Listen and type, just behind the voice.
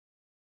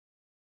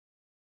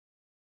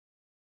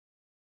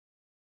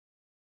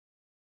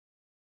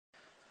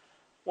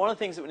One of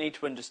the things that we need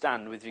to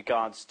understand with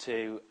regards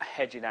to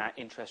hedging our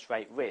interest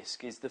rate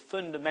risk is the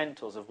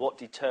fundamentals of what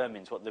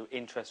determines what the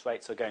interest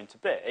rates are going to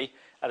be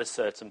at a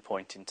certain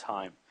point in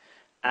time.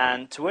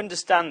 And to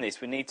understand this,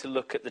 we need to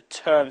look at the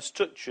term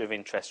structure of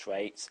interest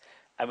rates,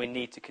 and we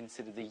need to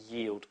consider the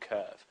yield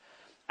curve.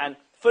 And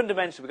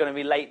fundamentally, we're going to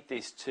relate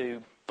this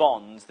to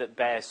bonds that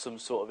bear some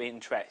sort of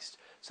interest.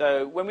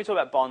 So when we talk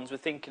about bonds, we're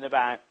thinking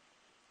about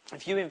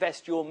if you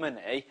invest your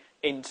money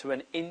into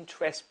an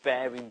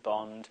interest-bearing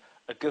bond,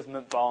 a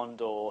government bond,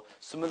 or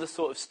some other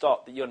sort of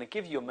stock that you're going to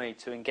give your money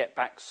to and get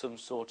back some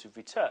sort of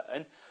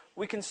return,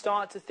 we can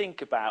start to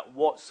think about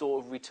what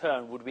sort of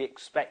return would we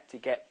expect to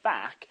get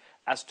back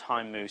as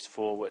time moves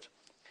forward.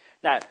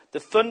 Now, the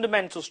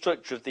fundamental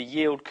structure of the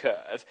yield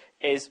curve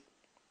is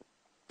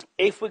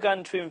if we're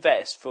going to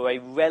invest for a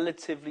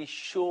relatively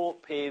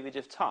short period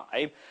of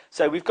time,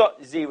 so we've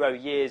got 0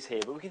 years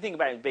here, but we can think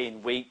about it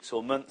being weeks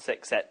or months,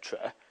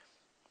 etc.,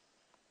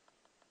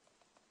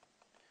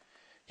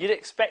 you'd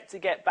expect to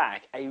get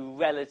back a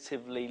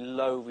relatively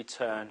low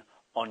return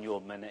on your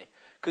money.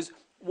 Because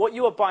what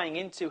you are buying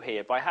into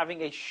here, by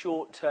having a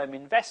short-term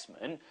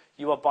investment,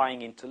 you are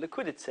buying into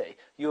liquidity.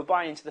 You are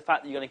buying into the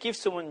fact that you're going to give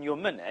someone your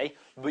money,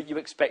 but you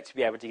expect to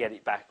be able to get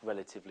it back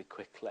relatively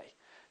quickly.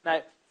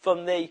 Now,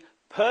 from the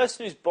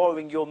person who's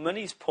borrowing your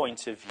money's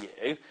point of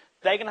view,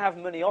 they're going to have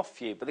money off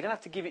you, but they're going to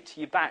have to give it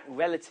to you back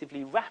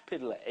relatively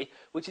rapidly,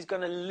 which is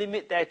going to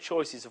limit their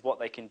choices of what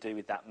they can do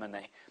with that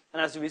money.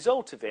 And as a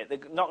result of it, they're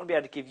not going to be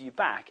able to give you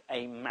back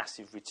a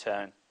massive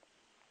return.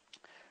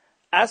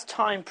 As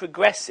time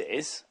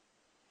progresses,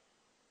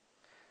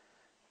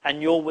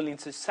 and you're willing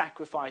to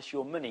sacrifice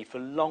your money for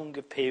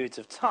longer periods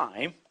of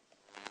time,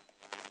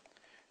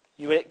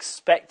 you would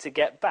expect to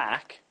get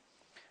back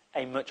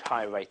a much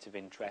higher rate of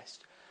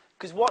interest.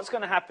 Because what's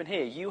going to happen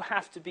here, you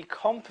have to be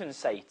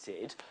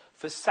compensated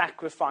for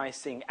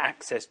sacrificing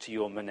access to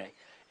your money.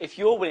 If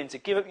you're willing to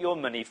give up your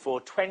money for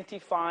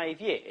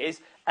 25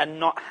 years and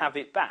not have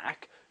it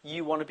back,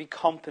 you want to be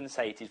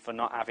compensated for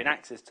not having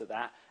access to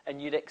that,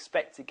 and you'd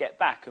expect to get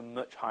back a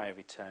much higher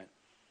return.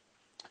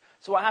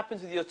 So what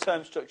happens with your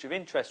term structure of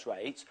interest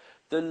rates,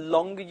 the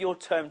longer your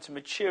term to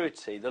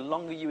maturity, the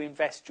longer you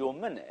invest your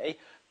money,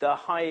 the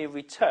higher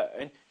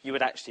return you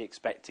would actually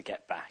expect to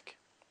get back.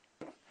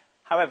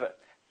 However,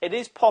 it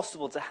is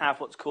possible to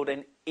have what's called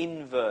an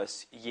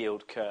inverse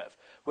yield curve,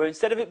 where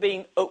instead of it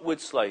being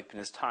upward sloping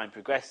as time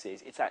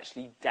progresses, it's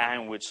actually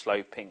downward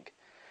sloping.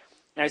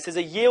 Now it says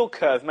a yield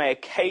curve may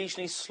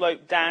occasionally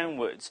slope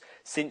downwards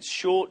since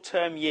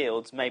short-term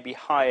yields may be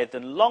higher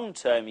than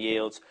long-term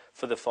yields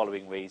for the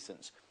following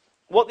reasons.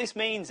 What this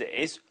means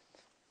is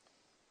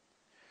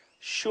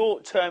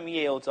short-term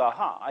yields are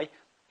high.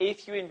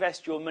 If you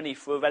invest your money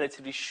for a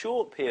relatively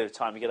short period of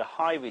time, you get a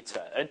high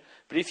return.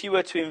 But if you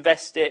were to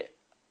invest it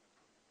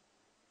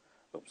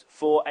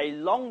for a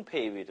long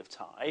period of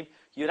time,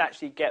 you'd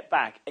actually get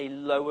back a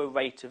lower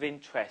rate of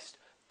interest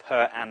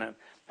per annum.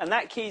 And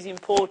that key is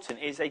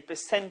important, is a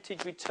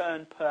percentage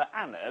return per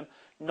annum,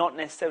 not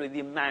necessarily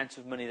the amount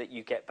of money that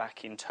you get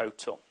back in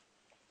total.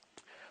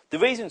 The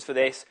reasons for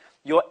this,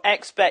 your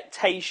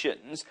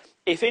expectations,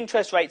 if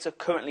interest rates are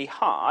currently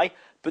high,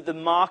 but the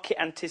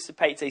market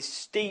anticipates a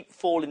steep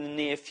fall in the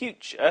near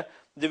future,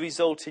 the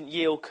resultant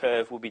yield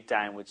curve will be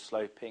downward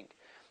sloping.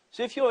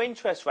 So if your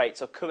interest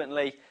rates are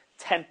currently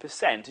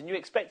 10% and you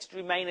expect it to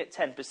remain at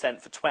 10%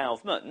 for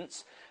 12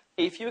 months,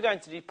 if you were going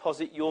to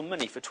deposit your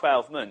money for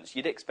 12 months,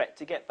 you'd expect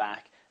to get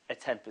back a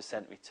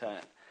 10%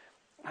 return.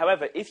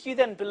 However, if you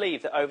then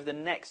believe that over the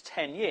next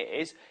 10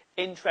 years,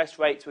 interest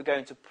rates were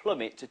going to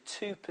plummet to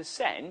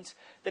 2%,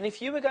 then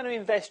if you were going to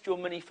invest your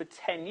money for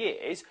 10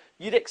 years,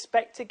 you'd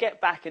expect to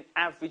get back an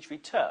average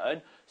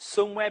return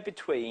somewhere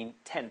between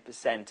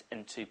 10%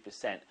 and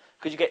 2%.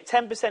 Because you get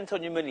 10%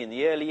 on your money in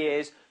the early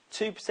years,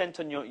 2%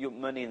 on your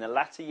money in the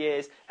latter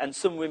years, and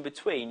somewhere in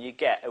between you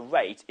get a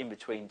rate in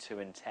between 2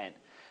 and 10.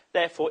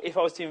 Therefore, if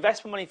I was to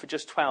invest my money for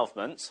just 12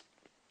 months,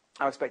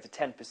 I would expect a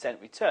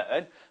 10%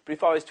 return, but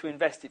if I was to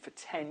invest it for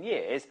 10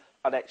 years,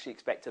 I'd actually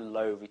expect a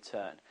low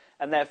return.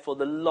 And therefore,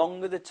 the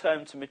longer the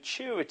term to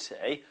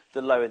maturity,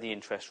 the lower the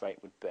interest rate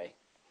would be.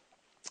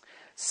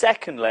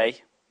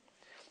 Secondly,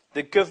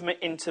 the government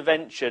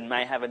intervention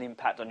may have an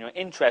impact on your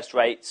interest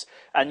rates,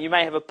 and you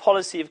may have a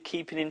policy of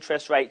keeping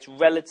interest rates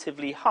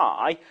relatively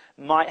high,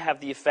 might have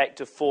the effect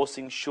of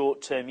forcing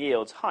short-term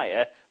yields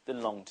higher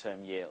than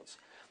long-term yields.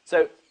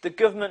 So the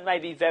government may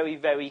be very,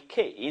 very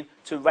keen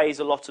to raise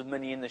a lot of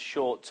money in the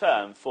short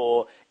term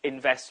for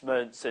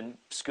investments and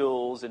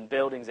schools and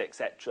buildings,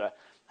 etc.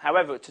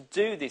 However, to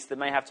do this, they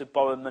may have to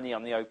borrow money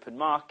on the open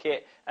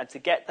market, and to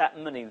get that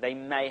money, they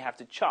may have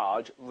to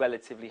charge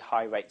relatively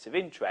high rates of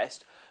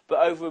interest. But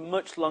over a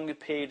much longer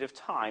period of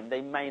time,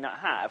 they may not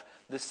have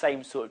the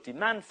same sort of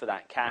demand for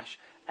that cash,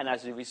 and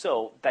as a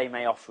result, they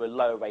may offer a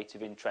lower rate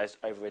of interest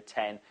over a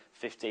 10,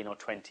 15 or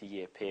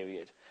 20-year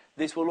period.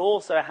 This will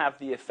also have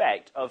the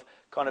effect of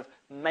kind of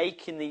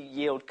making the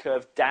yield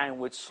curve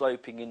downward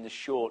sloping in the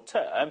short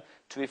term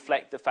to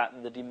reflect the fact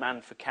that the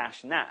demand for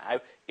cash now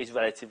is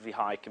relatively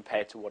high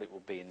compared to what it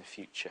will be in the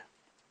future.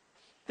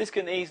 This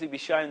can easily be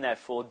shown,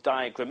 therefore,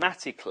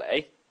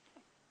 diagrammatically.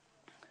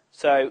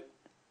 So,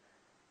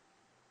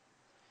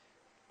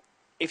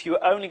 if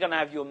you're only going to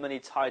have your money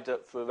tied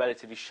up for a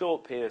relatively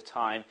short period of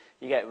time,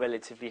 you get a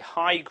relatively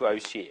high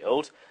gross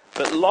yield,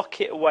 but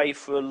lock it away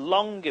for a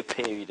longer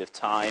period of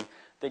time,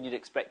 then you'd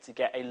expect to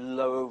get a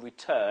lower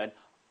return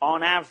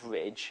on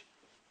average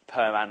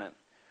per annum.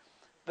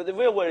 But the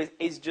real world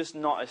is just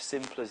not as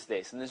simple as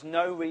this, and there's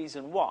no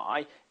reason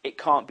why it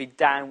can't be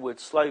downward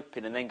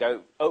sloping and then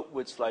go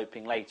upward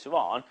sloping later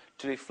on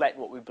to reflect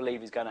what we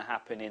believe is going to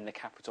happen in the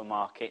capital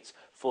markets,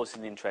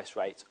 forcing interest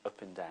rates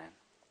up and down.